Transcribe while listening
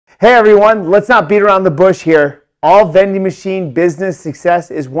Hey everyone, let's not beat around the bush here. All vending machine business success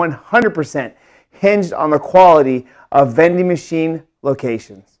is 100% hinged on the quality of vending machine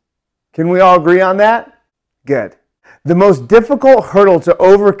locations. Can we all agree on that? Good. The most difficult hurdle to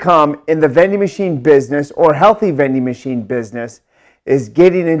overcome in the vending machine business or healthy vending machine business is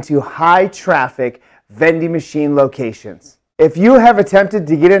getting into high traffic vending machine locations. If you have attempted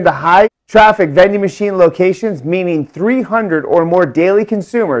to get into high traffic vending machine locations, meaning 300 or more daily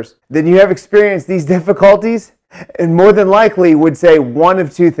consumers, then you have experienced these difficulties and more than likely would say one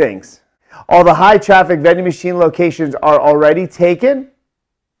of two things. All the high traffic vending machine locations are already taken,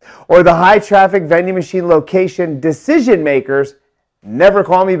 or the high traffic vending machine location decision makers never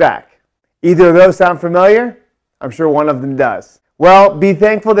call me back. Either of those sound familiar? I'm sure one of them does. Well, be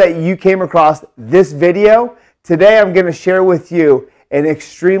thankful that you came across this video. Today I'm going to share with you an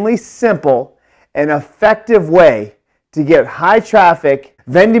extremely simple and effective way to get high traffic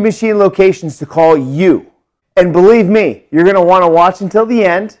vending machine locations to call you. And believe me, you're going to want to watch until the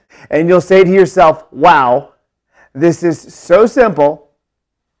end and you'll say to yourself, wow, this is so simple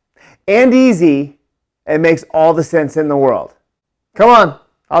and easy and makes all the sense in the world. Come on,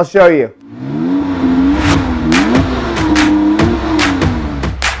 I'll show you.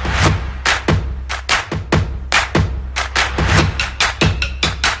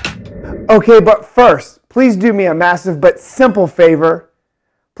 Okay, but first, please do me a massive but simple favor.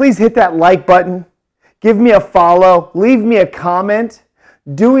 Please hit that like button, give me a follow, leave me a comment.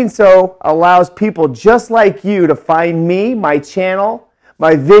 Doing so allows people just like you to find me, my channel,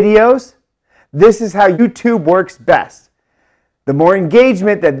 my videos. This is how YouTube works best. The more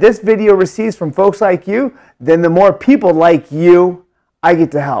engagement that this video receives from folks like you, then the more people like you I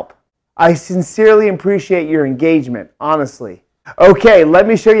get to help. I sincerely appreciate your engagement, honestly. Okay, let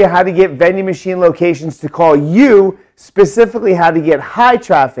me show you how to get vending machine locations to call you, specifically how to get high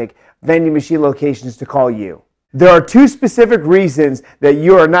traffic vending machine locations to call you. There are two specific reasons that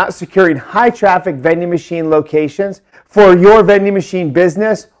you are not securing high traffic vending machine locations for your vending machine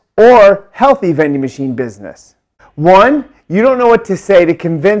business or healthy vending machine business. One, you don't know what to say to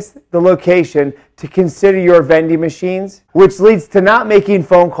convince the location to consider your vending machines, which leads to not making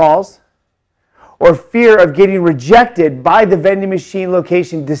phone calls, or fear of getting rejected by the vending machine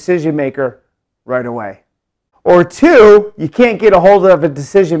location decision maker right away. Or two, you can't get a hold of a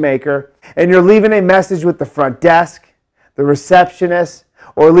decision maker and you're leaving a message with the front desk, the receptionist,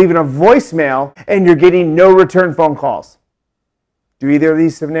 or leaving a voicemail and you're getting no return phone calls. Do either of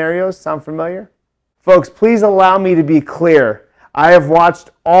these scenarios sound familiar? Folks, please allow me to be clear. I have watched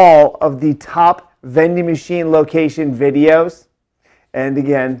all of the top vending machine location videos. And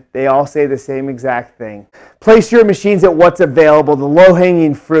again, they all say the same exact thing. Place your machines at what's available, the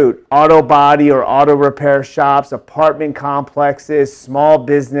low-hanging fruit, auto body or auto repair shops, apartment complexes, small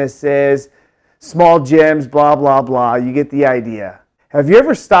businesses, small gyms, blah, blah, blah. You get the idea. Have you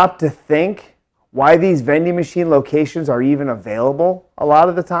ever stopped to think why these vending machine locations are even available a lot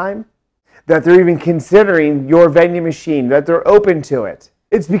of the time? That they're even considering your vending machine, that they're open to it.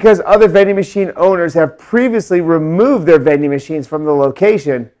 It's because other vending machine owners have previously removed their vending machines from the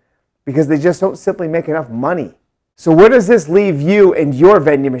location because they just don't simply make enough money. So where does this leave you and your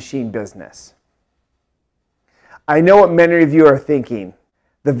vending machine business? I know what many of you are thinking.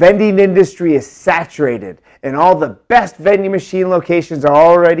 The vending industry is saturated and all the best vending machine locations are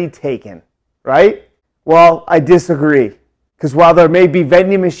already taken, right? Well, I disagree. Because while there may be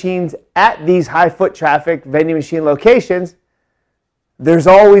vending machines at these high foot traffic vending machine locations, there's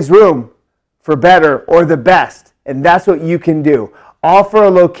always room for better or the best, and that's what you can do. Offer a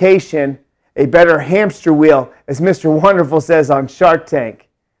location a better hamster wheel, as Mr. Wonderful says on Shark Tank.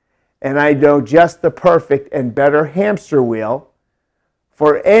 And I know just the perfect and better hamster wheel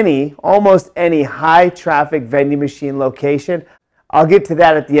for almost any high traffic vending machine location. I'll get to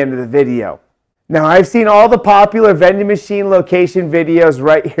that at the end of the video. Now, I've seen all the popular vending machine location videos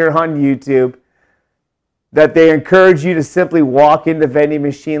right here on YouTube that they encourage you to simply walk into vending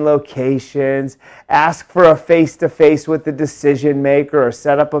machine locations, ask for a face-to-face with the decision maker, or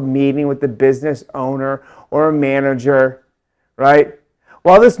set up a meeting with the business owner or a manager, right?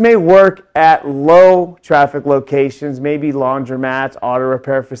 While this may work at low traffic locations, maybe laundromats, auto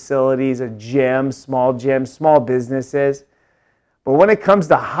repair facilities, a gym, small businesses, but when it comes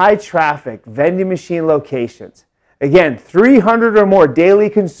to high traffic vending machine locations, again, 300 or more daily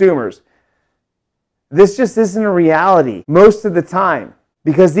consumers, this just isn't a reality most of the time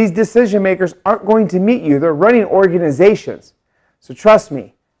because these decision makers aren't going to meet you. They're running organizations. So trust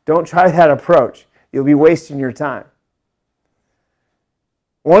me, don't try that approach. You'll be wasting your time.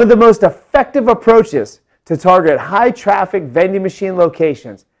 One of the most effective approaches to target high traffic vending machine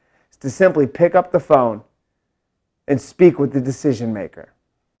locations to simply pick up the phone and speak with the decision maker.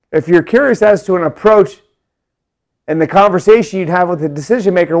 If you're curious as to an approach and the conversation you'd have with the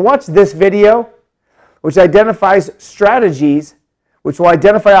decision maker, watch this video, which identifies strategies, which will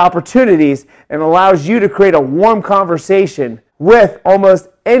identify opportunities and allows you to create a warm conversation with almost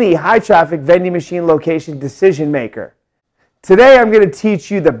any high traffic vending machine location decision maker. Today I'm going to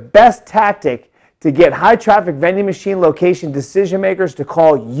teach you the best tactic to get high traffic vending machine location decision makers to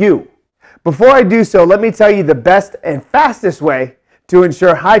call you. Before I do so, let me tell you the best and fastest way to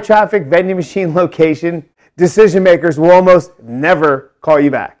ensure high traffic vending machine location decision makers will almost never call you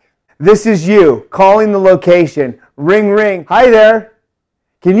back. This is you calling the location. Ring, ring. Hi there.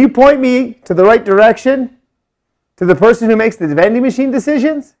 Can you point me to the right direction? To the person who makes the vending machine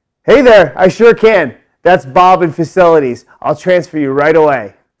decisions? Hey there, I sure can. That's Bob in facilities. I'll transfer you right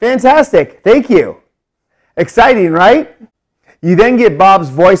away. Fantastic. Thank you. Exciting, right? You then get Bob's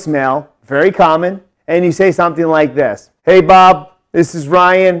voicemail, very common, and you say something like this. Hey Bob, this is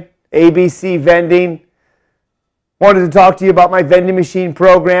Ryan, ABC Vending. Wanted to talk to you about my vending machine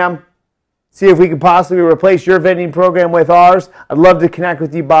program. See if we could possibly replace your vending program with ours. I'd love to connect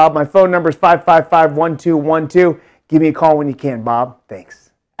with you, Bob. My phone number is 555-1212. Give me a call when you can, Bob.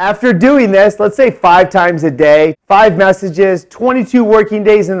 Thanks. After doing this, let's say 5 times a day, 5 messages, 22 working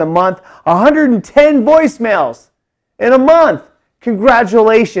days in the month, 110 voicemails in a month.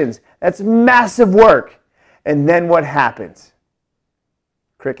 Congratulations. That's massive work. And then what happens?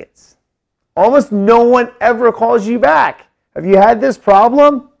 Crickets. Almost no one ever calls you back. Have you had this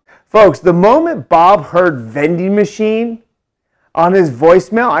problem? Folks, the moment Bob heard vending machine on his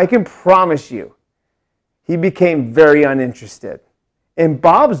voicemail, I can promise you, he became very uninterested. In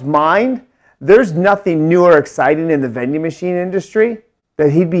Bob's mind, there's nothing new or exciting in the vending machine industry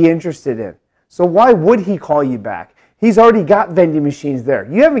that he'd be interested in. So why would he call you back? He's already got vending machines there.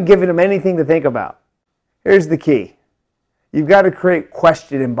 You haven't given him anything to think about. Here's the key. You've got to create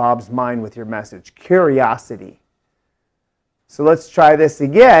question in Bob's mind with your message, curiosity. So let's try this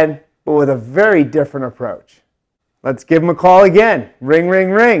again, but with a very different approach. Let's give him a call again. Ring,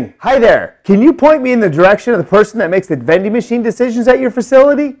 ring, ring. Hi there. Can you point me in the direction of the person that makes the vending machine decisions at your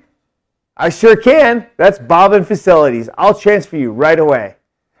facility? I sure can. That's Bob in facilities. I'll transfer you right away.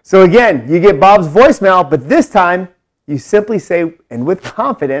 So again, you get Bob's voicemail, but this time you simply say, and with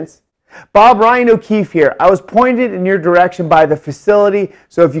confidence, Bob, Ryan O'Keefe here. I was pointed in your direction by the facility,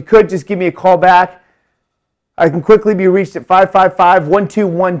 so if you could just give me a call back. I can quickly be reached at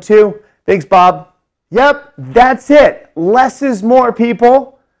 555-1212. Thanks, Bob. Yep, that's it. Less is more,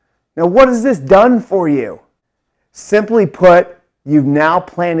 people. Now, what has this done for you? Simply put, you've now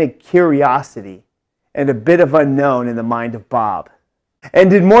planted curiosity and a bit of unknown in the mind of Bob.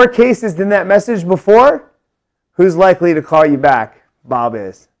 And in more cases than that message before, who's likely to call you back? Bob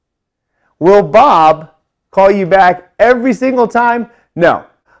is. Will Bob call you back every single time? No.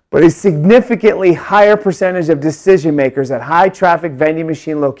 But a significantly higher percentage of decision makers at high traffic vending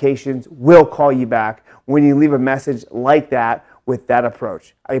machine locations will call you back when you leave a message like that with that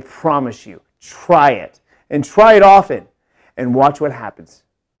approach. I promise you, try it. And try it often. And watch what happens.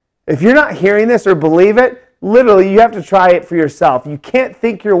 If you're not hearing this or believe it, literally you have to try it for yourself. You can't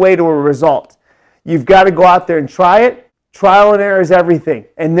think your way to a result. You've got to go out there and try it. Trial and error is everything.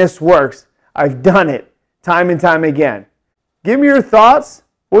 And this works. I've done it time and time again. Give me your thoughts.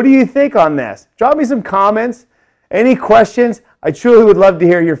 What do you think on this? Drop me some comments. Any questions? I truly would love to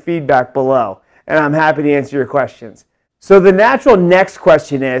hear your feedback below, and I'm happy to answer your questions. So the natural next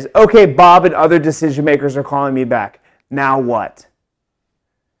question is, okay, Bob and other decision makers are calling me back. Now what?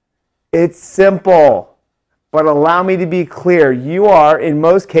 It's simple, but allow me to be clear. You are, in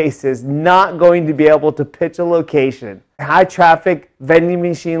most cases, not going to be able to pitch a location, a high traffic vending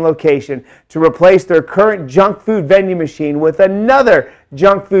machine location, to replace their current junk food vending machine with another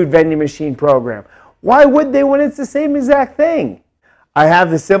junk food vending machine program. Why would they when it's the same exact thing? I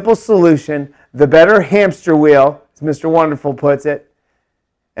have the simple solution, the better hamster wheel, as Mr. Wonderful puts it,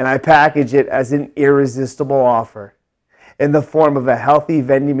 and I package it as an irresistible offer in the form of a healthy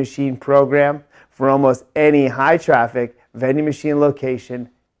vending machine program for almost any high traffic vending machine location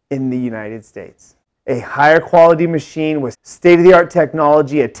in the United States. A higher quality machine with state-of-the-art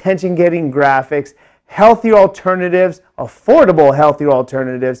technology, attention-getting graphics, healthier alternatives, affordable healthier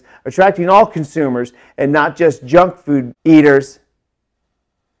alternatives, attracting all consumers and not just junk food eaters,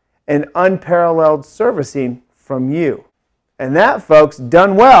 and unparalleled servicing from you. And that, folks,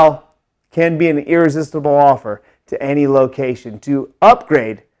 done well, can be an irresistible offer to any location to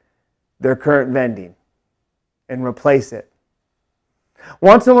upgrade their current vending and replace it.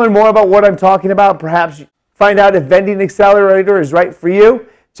 Want to learn more about what I'm talking about? Perhaps find out if Vending Accelerator is right for you?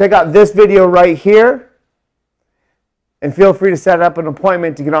 check out this video right here, and feel free to set up an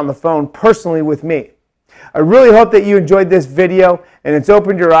appointment to get on the phone personally with me. I really hope that you enjoyed this video and it's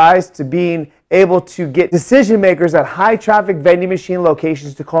opened your eyes to being able to get decision makers at high traffic vending machine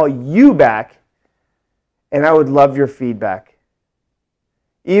locations to call you back, and I would love your feedback.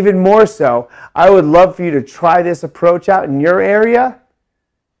 Even more so, I would love for you to try this approach out in your area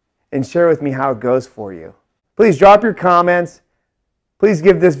and share with me how it goes for you. Please drop your comments. Please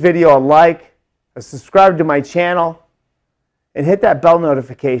give this video a like, subscribe to my channel, and hit that bell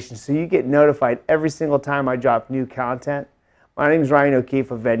notification so you get notified every single time I drop new content. My name is Ryan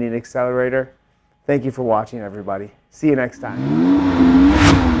O'Keefe of Vending Accelerator. Thank you for watching, everybody. See you next time.